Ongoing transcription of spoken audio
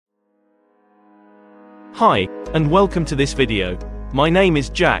Hi, and welcome to this video. My name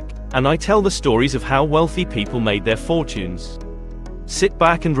is Jack, and I tell the stories of how wealthy people made their fortunes. Sit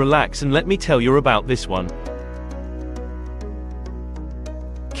back and relax and let me tell you about this one.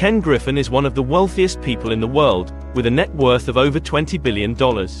 Ken Griffin is one of the wealthiest people in the world, with a net worth of over $20 billion.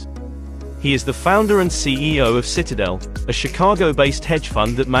 He is the founder and CEO of Citadel, a Chicago-based hedge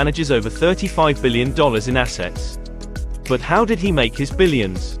fund that manages over $35 billion in assets. But how did he make his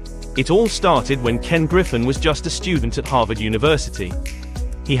billions? It all started when Ken Griffin was just a student at Harvard University.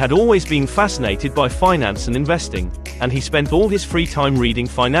 He had always been fascinated by finance and investing, and he spent all his free time reading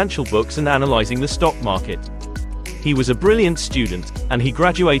financial books and analyzing the stock market. He was a brilliant student, and he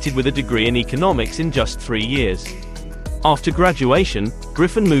graduated with a degree in economics in just 3 years. After graduation,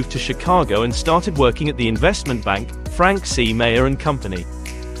 Griffin moved to Chicago and started working at the investment bank, Frank C. Meyer & Company.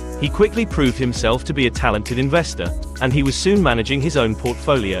 He quickly proved himself to be a talented investor, and he was soon managing his own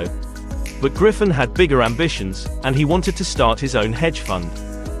portfolio. But Griffin had bigger ambitions, and he wanted to start his own hedge fund.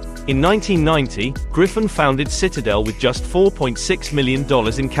 In 1990, Griffin founded Citadel with just $4.6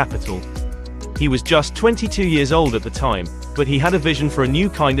 million in capital. He was just 22 years old at the time, but he had a vision for a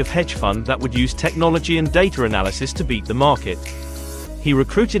new kind of hedge fund that would use technology and data analysis to beat the market. He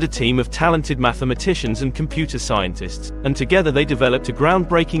recruited a team of talented mathematicians and computer scientists, and together they developed a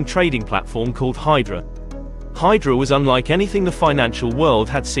groundbreaking trading platform called Hydra. Hydra was unlike anything the financial world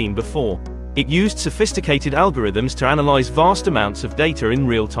had seen before. It used sophisticated algorithms to analyze vast amounts of data in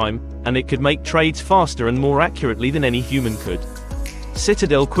real time, and it could make trades faster and more accurately than any human could.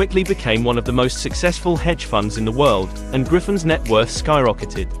 Citadel quickly became one of the most successful hedge funds in the world, and Griffin's net worth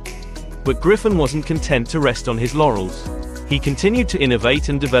skyrocketed. But Griffin wasn't content to rest on his laurels. He continued to innovate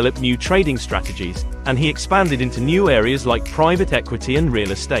and develop new trading strategies, and he expanded into new areas like private equity and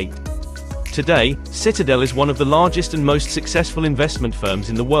real estate. Today, Citadel is one of the largest and most successful investment firms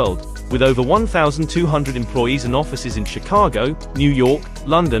in the world, with over 1,200 employees and offices in Chicago, New York,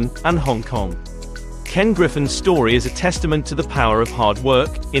 London, and Hong Kong. Ken Griffin's story is a testament to the power of hard work,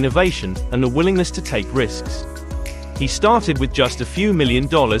 innovation, and the willingness to take risks. He started with just a few $1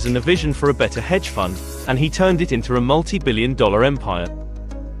 million and a vision for a better hedge fund, and he turned it into a multi-billion-dollar empire.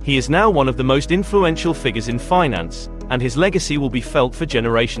 He is now one of the most influential figures in finance, and his legacy will be felt for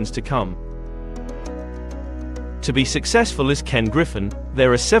generations to come. To be successful as Ken Griffin,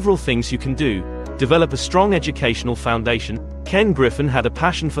 there are several things you can do. Develop a strong educational foundation. Ken Griffin had a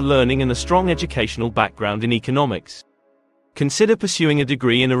passion for learning and a strong educational background in economics. Consider pursuing a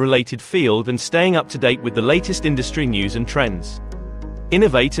degree in a related field and staying up to date with the latest industry news and trends.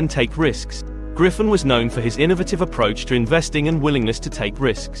 Innovate and take risks. Griffin was known for his innovative approach to investing and willingness to take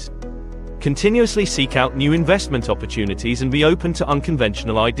risks. Continuously seek out new investment opportunities and be open to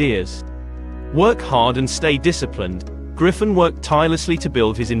unconventional ideas. Work hard and stay disciplined. Griffin worked tirelessly to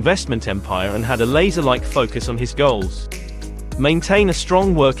build his investment empire and had a laser-like focus on his goals. Maintain a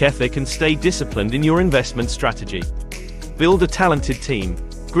strong work ethic and stay disciplined in your investment strategy. Build a talented team.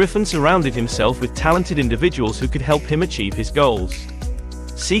 Griffin surrounded himself with talented individuals who could help him achieve his goals.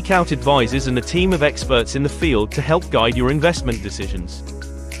 Seek out advisors and a team of experts in the field to help guide your investment decisions.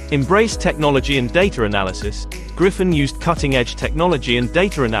 Embrace technology and data analysis. Griffin used cutting-edge technology and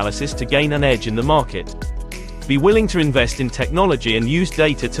data analysis to gain an edge in the market. Be willing to invest in technology and use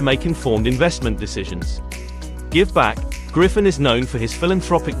data to make informed investment decisions. Give back. Griffin is known for his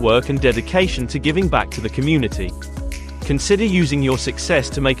philanthropic work and dedication to giving back to the community. Consider using your success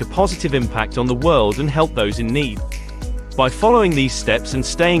to make a positive impact on the world and help those in need. By following these steps and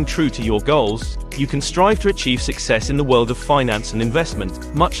staying true to your goals, you can strive to achieve success in the world of finance and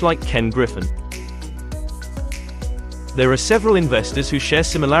investment, much like Ken Griffin. There are several investors who share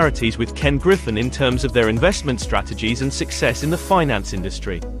similarities with Ken Griffin in terms of their investment strategies and success in the finance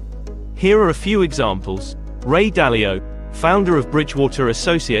industry. Here are a few examples. Ray Dalio, founder of Bridgewater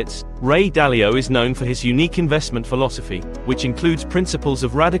Associates. Ray Dalio is known for his unique investment philosophy, which includes principles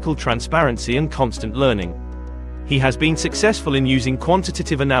of radical transparency and constant learning. He has been successful in using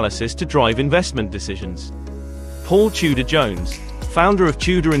quantitative analysis to drive investment decisions. Paul Tudor Jones, founder of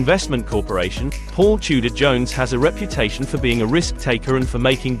Tudor Investment Corporation. Paul Tudor Jones has a reputation for being a risk-taker and for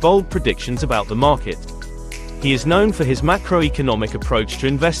making bold predictions about the market. He is known for his macroeconomic approach to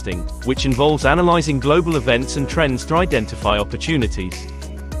investing, which involves analyzing global events and trends to identify opportunities.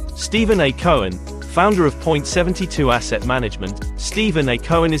 Stephen A. Cohen, founder of Point72 Asset Management. Stephen A.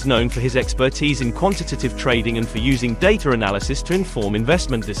 Cohen is known for his expertise in quantitative trading and for using data analysis to inform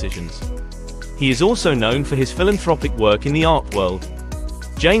investment decisions. He is also known for his philanthropic work in the art world.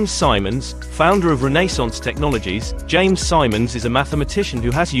 James Simons, founder of Renaissance Technologies. James Simons is a mathematician who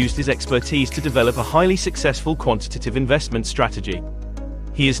has used his expertise to develop a highly successful quantitative investment strategy.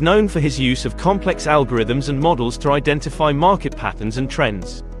 He is known for his use of complex algorithms and models to identify market patterns and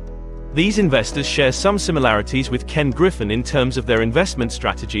trends. These investors share some similarities with Ken Griffin in terms of their investment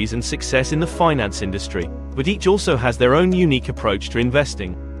strategies and success in the finance industry, but each also has their own unique approach to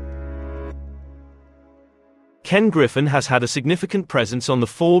investing. Ken Griffin has had a significant presence on the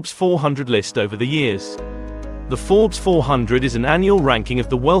Forbes 400 list over the years. The Forbes 400 is an annual ranking of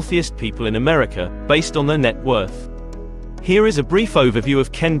the wealthiest people in America, based on their net worth. Here is a brief overview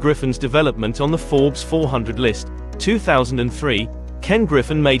of Ken Griffin's development on the Forbes 400 list. 2003, Ken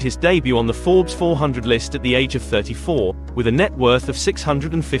Griffin made his debut on the Forbes 400 list at the age of 34, with a net worth of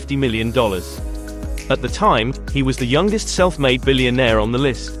 $650 million. At the time, he was the youngest self-made billionaire on the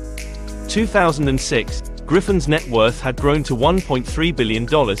list. 2006, Griffin's net worth had grown to $1.3 billion,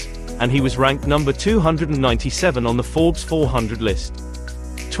 and he was ranked number 297 on the Forbes 400 list.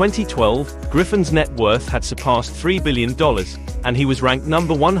 2012, Griffin's net worth had surpassed $3 billion, and he was ranked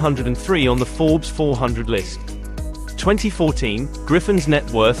number 103 on the Forbes 400 list. 2014, Griffin's net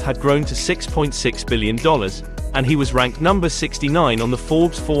worth had grown to $6.6 billion, and he was ranked number 69 on the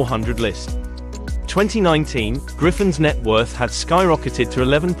Forbes 400 list. 2019, Griffin's net worth had skyrocketed to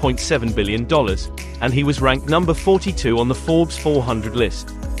 $11.7 billion, and he was ranked number 42 on the Forbes 400 list.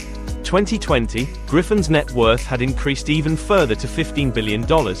 2020, Griffin's net worth had increased even further to $15 billion,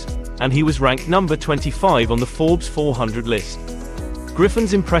 and he was ranked number 25 on the Forbes 400 list.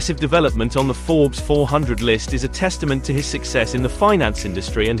 Griffin's impressive development on the Forbes 400 list is a testament to his success in the finance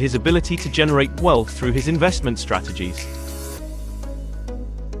industry and his ability to generate wealth through his investment strategies.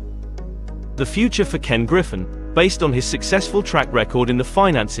 The future for Ken Griffin, based on his successful track record in the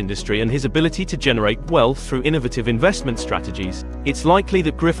finance industry and his ability to generate wealth through innovative investment strategies, it's likely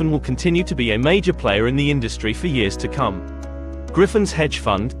that Griffin will continue to be a major player in the industry for years to come. Griffin's hedge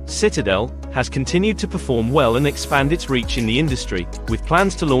fund, Citadel, has continued to perform well and expand its reach in the industry, with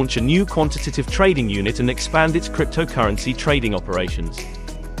plans to launch a new quantitative trading unit and expand its cryptocurrency trading operations.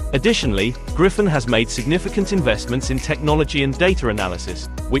 Additionally, Griffin has made significant investments in technology and data analysis,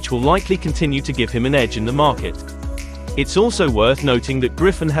 which will likely continue to give him an edge in the market. It's also worth noting that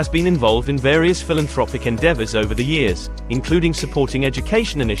Griffin has been involved in various philanthropic endeavors over the years, including supporting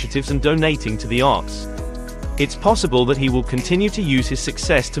education initiatives and donating to the arts. It's possible that he will continue to use his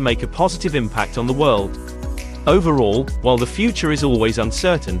success to make a positive impact on the world. Overall, while the future is always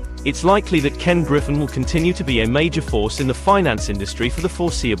uncertain, it's likely that Ken Griffin will continue to be a major force in the finance industry for the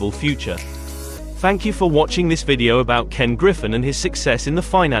foreseeable future. Thank you for watching this video about Ken Griffin and his success in the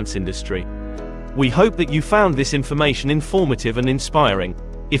finance industry. We hope that you found this information informative and inspiring.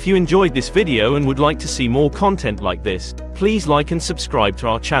 If you enjoyed this video and would like to see more content like this, please like and subscribe to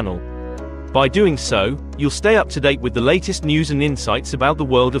our channel. By doing so, you'll stay up to date with the latest news and insights about the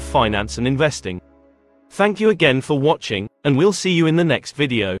world of finance and investing. Thank you again for watching, and we'll see you in the next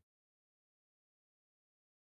video.